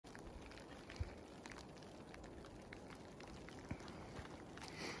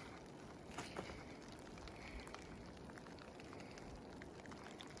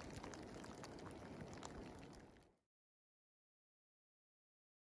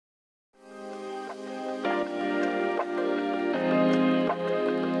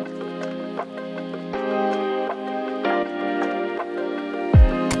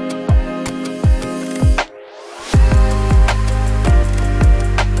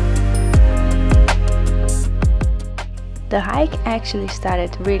The hike actually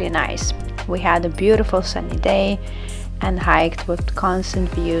started really nice. We had a beautiful sunny day and hiked with constant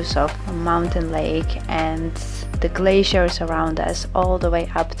views of a mountain lake and the glaciers around us all the way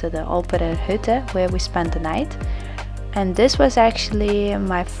up to the Olpererhütte where we spent the night. And this was actually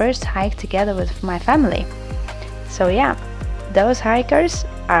my first hike together with my family. So yeah, those hikers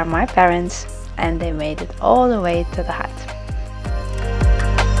are my parents and they made it all the way to the hut.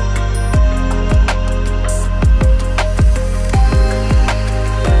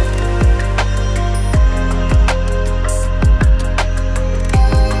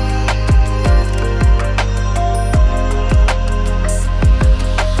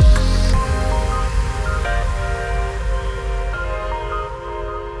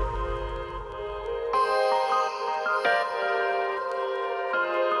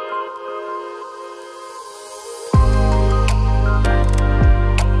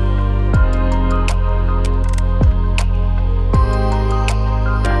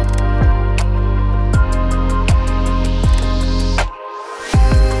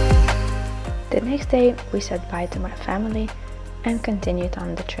 The next day we said bye to my family and continued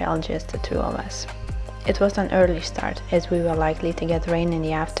on the trail, just the two of us. It was an early start as we were likely to get rain in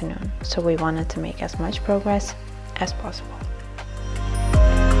the afternoon, so we wanted to make as much progress as possible.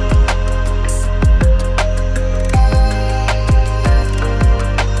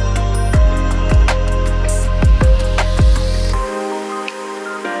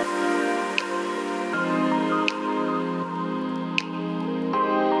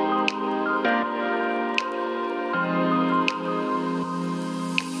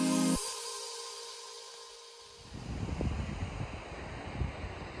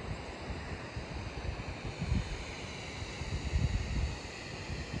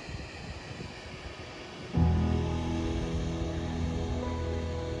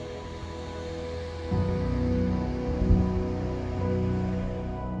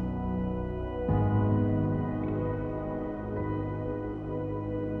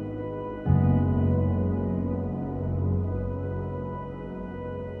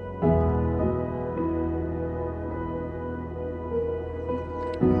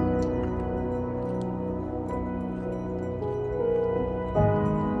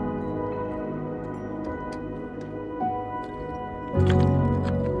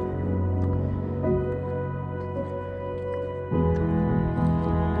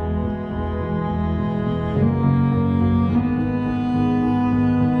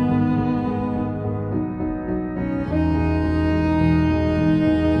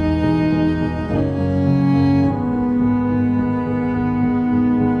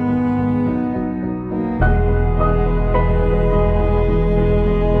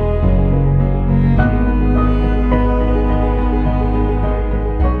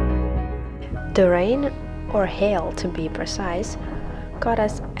 The rain, or hail to be precise, got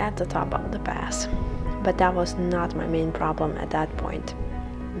us at the top of the pass, but that was not my main problem at that point.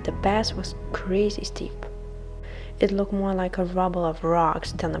 The pass was crazy steep. It looked more like a rubble of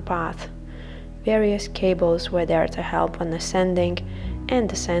rocks than a path. Various cables were there to help on ascending and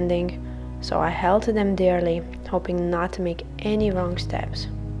descending, so I held to them dearly, hoping not to make any wrong steps.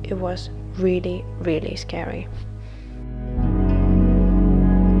 It was really, really scary.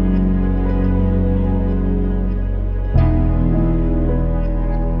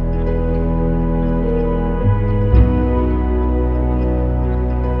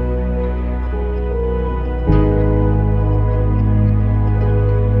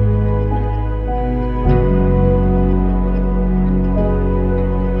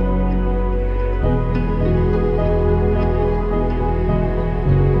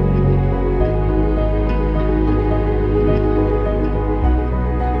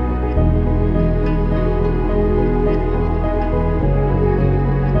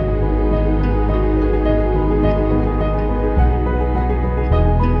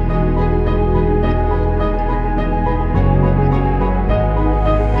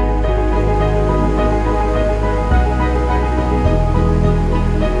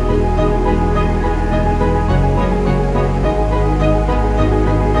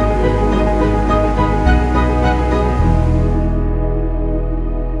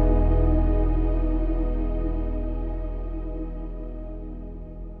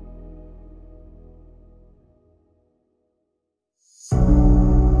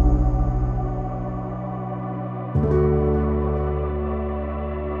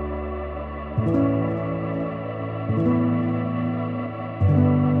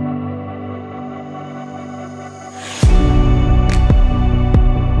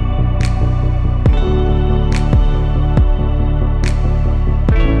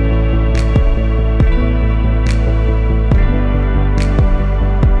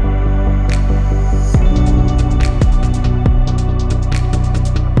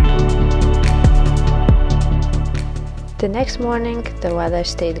 next morning, the weather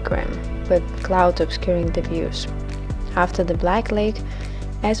stayed grim, with clouds obscuring the views. After the Black Lake,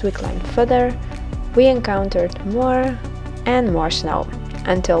 as we climbed further, we encountered more and more snow,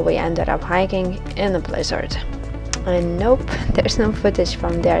 until we ended up hiking in a blizzard. And nope, there's no footage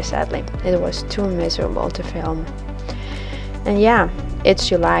from there sadly, it was too miserable to film. And yeah, it's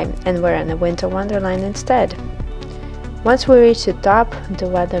July and we're in a winter wonderland instead. Once we reached the top, the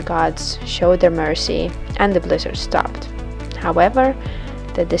weather gods showed their mercy and the blizzard stopped. However,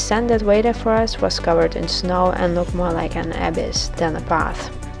 the descent that waited for us was covered in snow and looked more like an abyss than a path.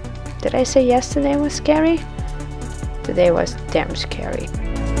 Did I say yesterday was scary? Today was damn scary.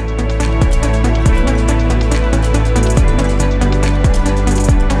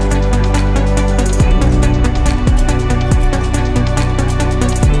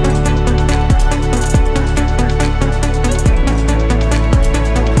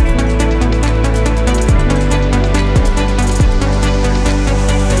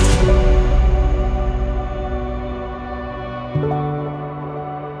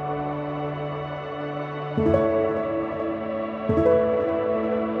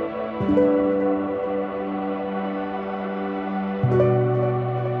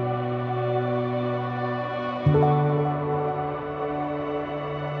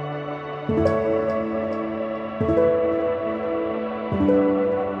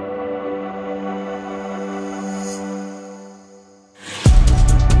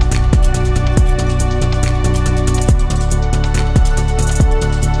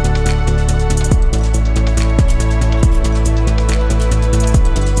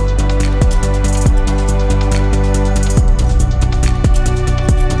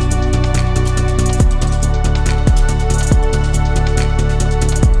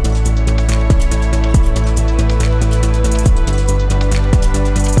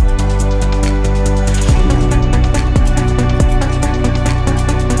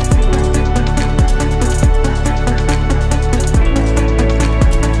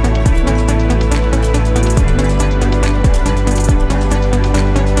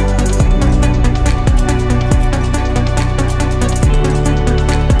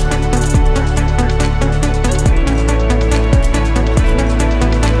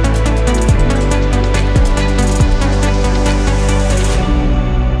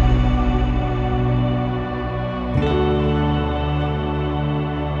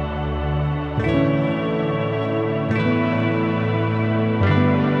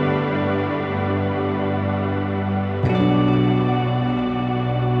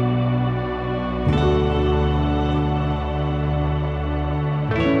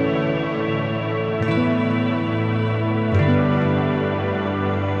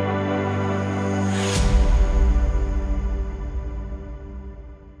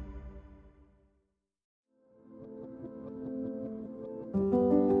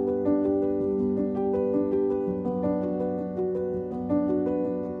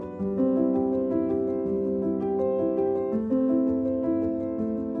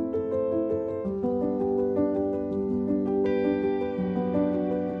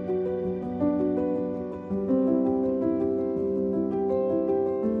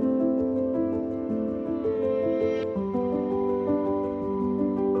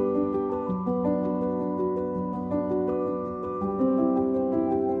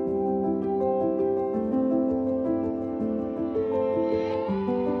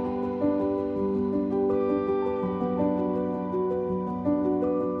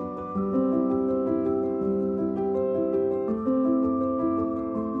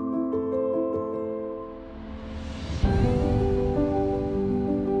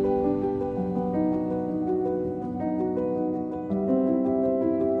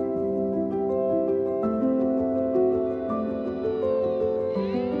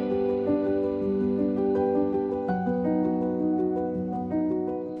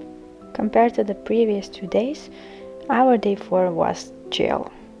 Compared to the previous 2 days, our day 4 was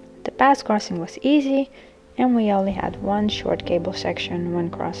chill. The pass crossing was easy, and we only had one short cable section when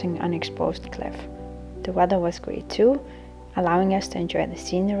crossing an exposed cliff. The weather was great too, allowing us to enjoy the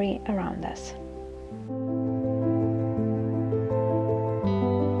scenery around us.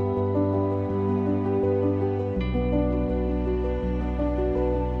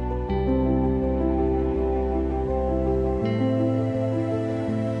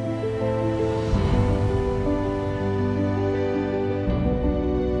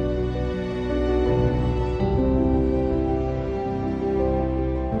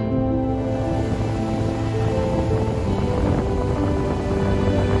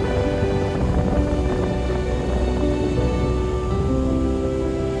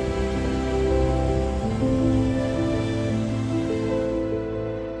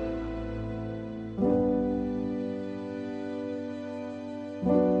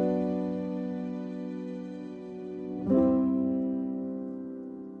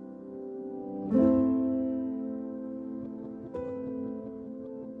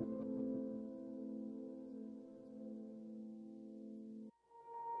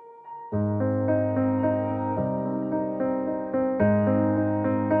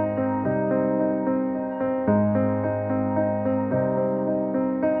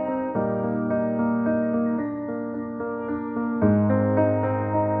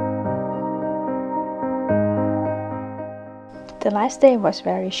 The last day was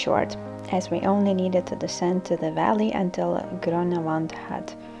very short, as we only needed to descend to the valley until Grüne Wand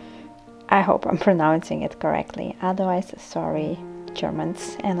Hütte. I hope I'm pronouncing it correctly, otherwise sorry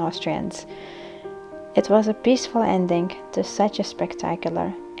Germans and Austrians. It was a peaceful ending to such a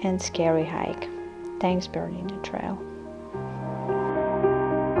spectacular and scary hike. Thanks Berliner Trail.